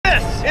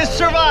is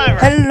Survivor.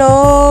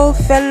 Hello,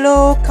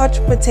 fellow couch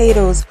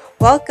potatoes.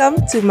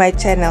 Welcome to my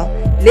channel.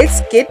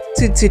 Let's get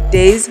to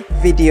today's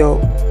video.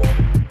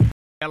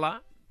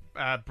 Ella,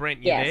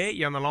 Brent, you Yes. there?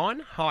 You on the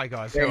line? Hi,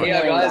 guys. We're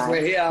here, guys.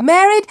 We're here.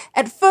 Married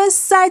at first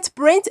sight,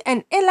 Brent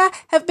and Ella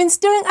have been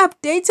stirring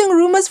up dating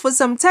rumors for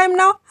some time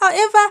now.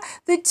 However,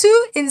 the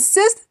two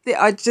insist they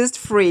are just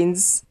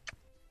friends.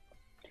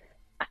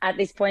 At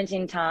this point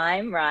in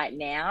time, right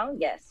now,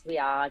 yes, we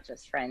are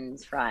just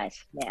friends right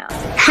now.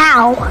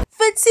 How?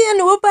 Fitzy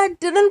and Wippa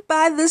didn't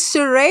buy this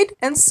charade,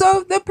 and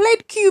so they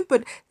played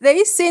Cupid.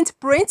 They sent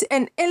Brent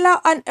and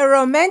Ella on a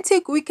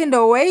romantic weekend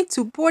away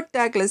to Port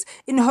Douglas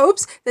in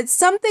hopes that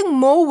something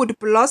more would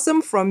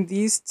blossom from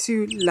these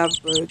two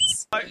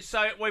lovebirds.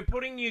 So we're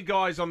putting you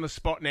guys on the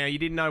spot now. You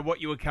didn't know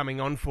what you were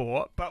coming on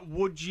for, but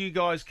would you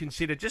guys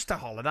consider just a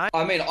holiday?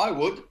 I mean, I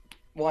would.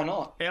 Why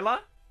not?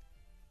 Ella?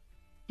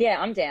 Yeah,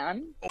 I'm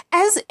down.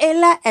 As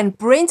Ella and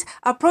Brent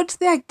approached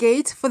their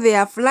gate for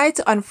their flight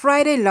on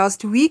Friday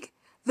last week,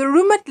 the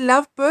rumored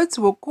lovebirds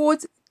were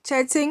caught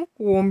chatting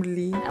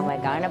warmly. And we're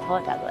going to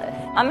Port Douglas.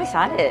 I'm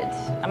excited.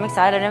 I've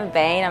never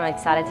been. I'm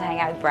excited to hang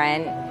out with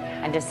Brent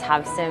and just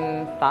have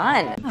some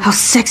fun. How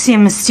sexy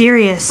and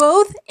mysterious.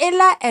 Both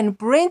Ella and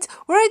Brent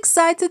were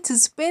excited to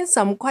spend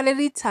some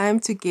quality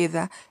time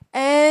together,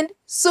 and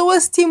so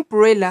was Team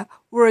Brella.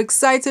 Were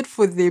excited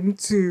for them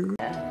too.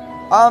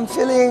 I'm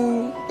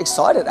feeling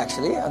excited,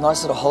 actually. A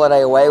nice little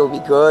holiday away would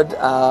be good.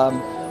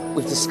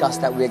 We've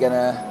discussed that we're going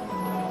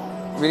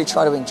to really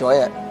try to enjoy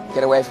it,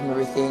 get away from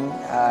everything.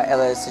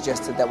 Ella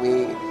suggested that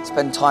we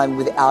spend time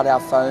without our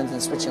phones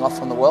and switching off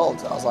from the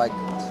world. I was like,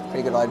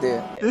 pretty good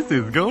idea. This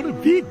is going to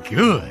be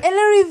good.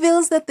 Ella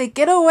reveals that the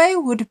getaway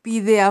would be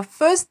their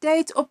first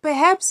date, or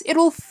perhaps it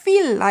will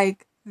feel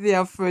like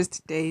their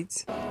first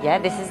date. Yeah,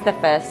 this is the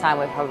first time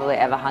we've probably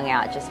ever hung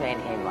out, just me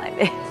and him like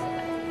this.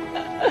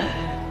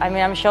 I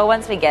mean, I'm sure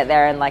once we get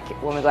there and like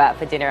when we go out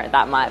for dinner,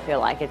 that might feel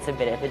like it's a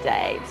bit of a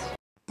date.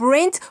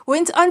 Brent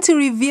went on to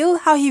reveal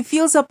how he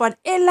feels about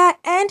Ella,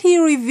 and he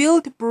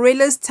revealed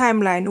Brella's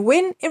timeline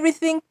when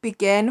everything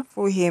began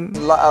for him.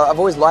 I've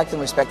always liked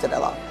and respected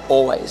Ella,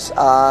 always.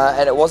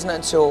 And it wasn't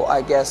until,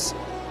 I guess,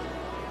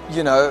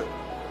 you know,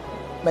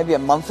 maybe a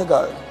month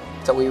ago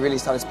that we really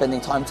started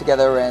spending time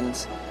together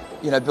and,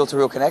 you know, built a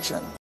real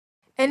connection.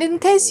 And in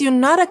case you're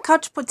not a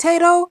couch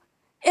potato,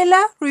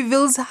 Ella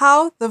reveals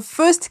how the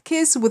first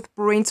kiss with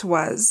Brent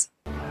was.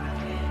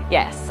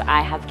 Yes,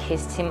 I have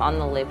kissed him on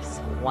the lips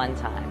one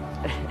time.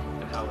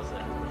 How was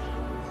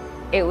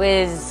it? It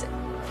was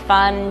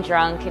fun,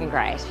 drunk, and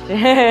great.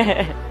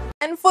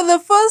 And for the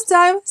first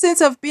time since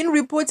I've been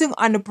reporting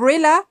on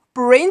Brella,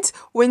 Brent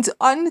went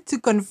on to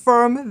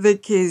confirm the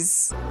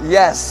kiss.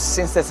 Yes,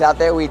 since that's out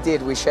there, we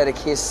did. We shared a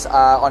kiss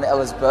on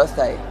Ella's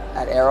birthday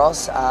at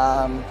Eros.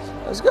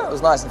 It was good. It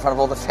was nice in front of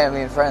all the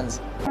family and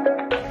friends.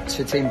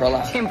 To Team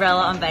Brella. Team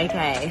Brella on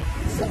vacay.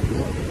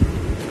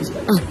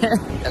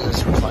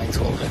 Ella's replying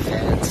to all her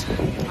fans.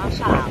 Oh,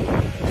 shut up.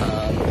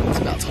 It's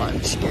about time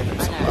she gave them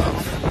some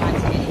love.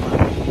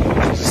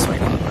 She's a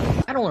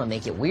sweetheart. I don't want to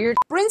make it weird.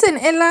 Brent and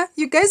Ella,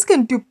 you guys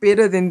can do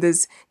better than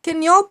this.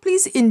 Can y'all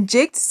please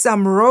inject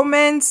some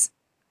romance?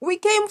 We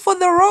came for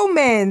the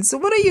romance.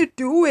 What are you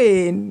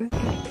doing?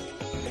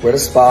 We're at a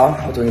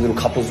spa. We're doing a little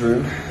couples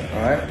room.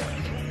 All right.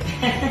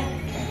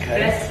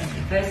 Okay.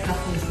 First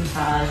couples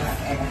massage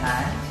I've ever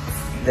had.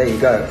 There you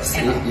go.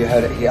 See, you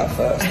heard it here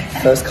first.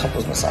 First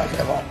couples massage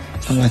ever.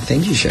 Oh, my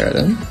thank you,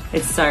 Sheridan.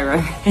 It's so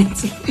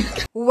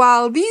romantic.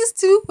 While these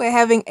two were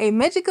having a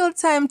magical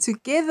time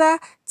together,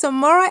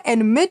 Tamara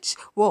and Mitch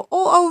were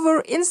all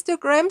over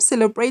Instagram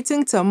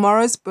celebrating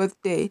Tamara's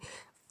birthday.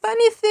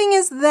 Funny thing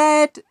is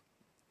that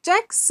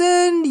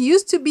Jackson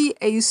used to be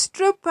a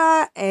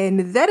stripper,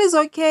 and that is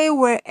okay,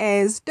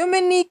 whereas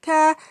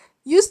Dominica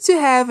used to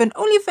have an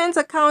OnlyFans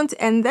account,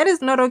 and that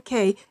is not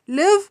okay.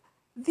 Liv,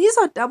 these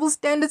are double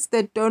standards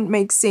that don't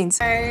make sense.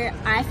 So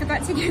I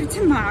forgot to give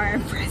Tamara a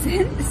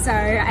present, so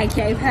I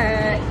gave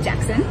her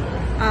Jackson.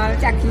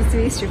 Jack used to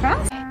be a stripper.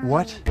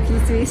 What? Jack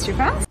used to be a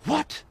stripper.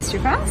 What?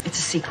 Stripper. It's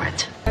a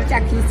secret.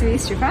 Jack used to be a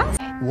stripper.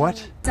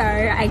 What? So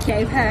I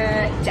gave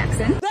her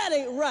Jackson. That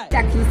ain't right.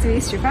 Jack used to be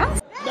a stripper.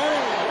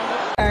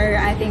 So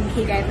I think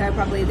he gave her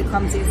probably the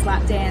clumsiest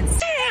lap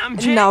dance.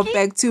 Now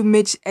back to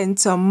Mitch and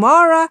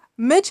Tamara.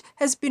 Mitch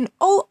has been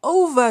all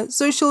over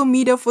social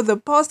media for the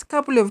past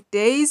couple of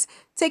days,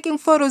 taking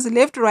photos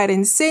left, right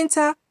and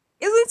center.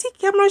 Isn't he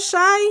camera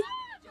shy?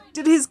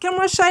 Did his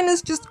camera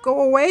shyness just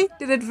go away?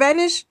 Did it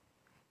vanish?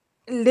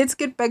 Let's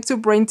get back to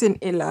Brent and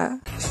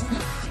Ella.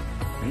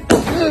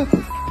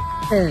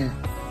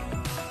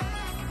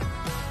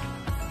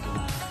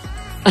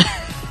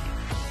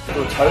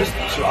 Little toast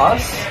to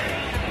us,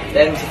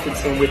 then to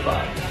Fitzy and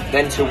Wippa,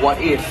 then to What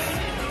If,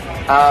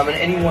 and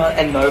anyone,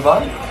 and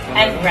Nova.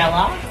 And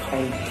Brella.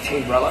 And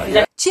Team Brella,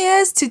 yeah.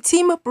 Cheers to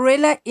Team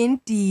Brella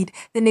indeed.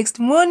 The next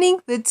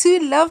morning, the two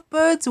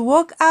lovebirds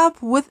woke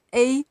up with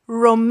a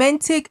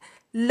romantic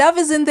love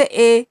is in the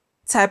air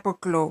type of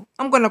glow.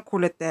 I'm gonna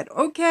call it that,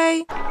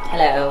 okay?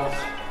 Hello.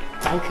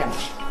 Welcome.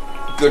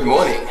 Good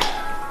morning.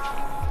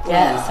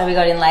 Yeah, so we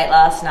got in late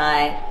last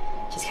night,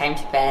 just came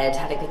to bed,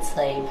 had a good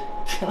sleep.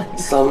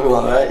 Something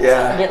like that,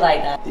 yeah. A bit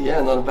like that.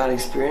 Yeah, not a bad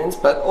experience.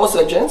 But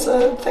also, Jen,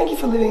 so thank you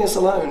for leaving us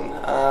alone.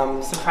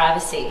 Some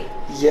privacy.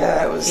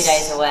 Yeah, it was... A few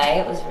days away,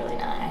 it was really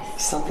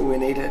nice. Something we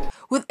needed.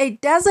 With a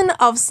dozen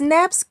of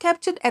snaps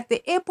captured at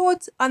the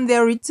airport on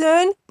their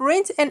return,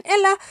 Brent and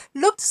Ella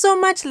looked so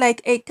much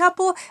like a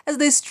couple as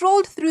they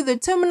strolled through the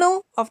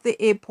terminal of the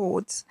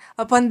airport.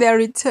 Upon their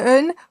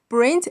return,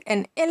 Brent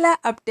and Ella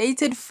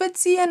updated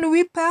Fitzy and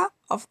Wippa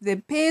of the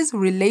pair's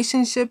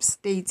relationship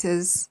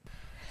status.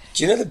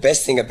 Do you know the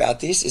best thing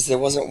about this is there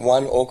wasn't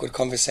one awkward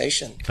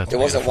conversation. There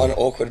wasn't one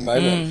awkward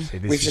moment.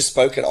 We've just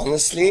spoken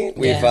honestly.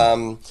 We've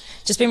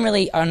just been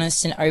really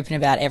honest and open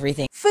about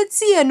everything.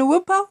 Fitzy and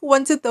Wippa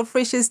wanted the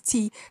freshest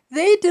tea.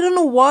 They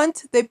didn't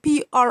want the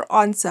PR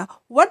answer.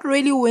 What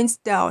really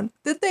went down?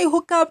 Did they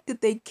hook up?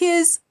 Did they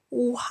kiss?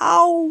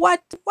 How?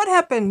 What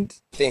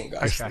happened? Thing,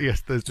 guys. Okay.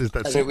 Yes, there's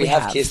that. I mean, we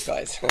have kissed,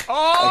 guys.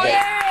 Oh, okay.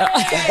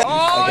 yeah!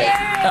 Oh,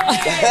 yeah!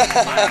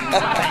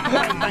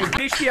 They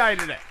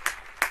initiated it.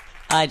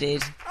 I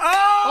did.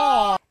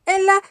 Oh!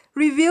 Ella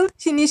revealed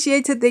she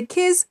initiated the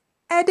kiss,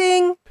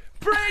 adding,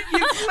 Brent,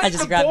 you I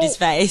just grabbed his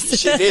face.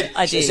 She did.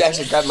 I did. She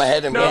actually grabbed my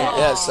head and went,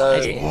 yeah,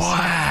 so...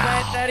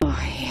 Wow.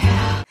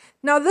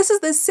 Now this is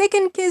the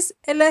second kiss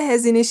Ella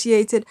has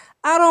initiated.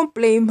 I don't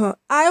blame her.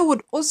 I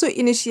would also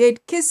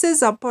initiate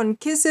kisses upon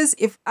kisses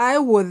if I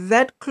were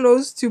that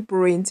close to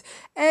Brent.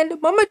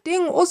 And Mama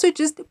Ding also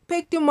just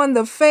pecked him on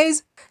the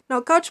face.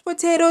 Now Couch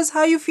Potatoes,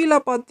 how you feel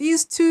about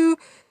these two?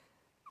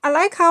 I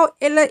like how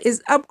Ella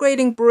is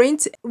upgrading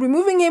Brent,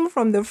 removing him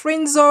from the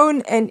friend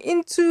zone and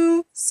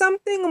into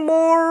something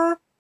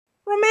more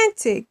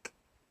romantic.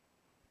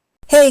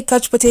 Hey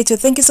Couch Potato,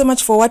 thank you so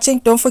much for watching.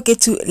 Don't forget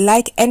to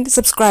like and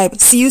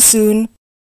subscribe. See you soon.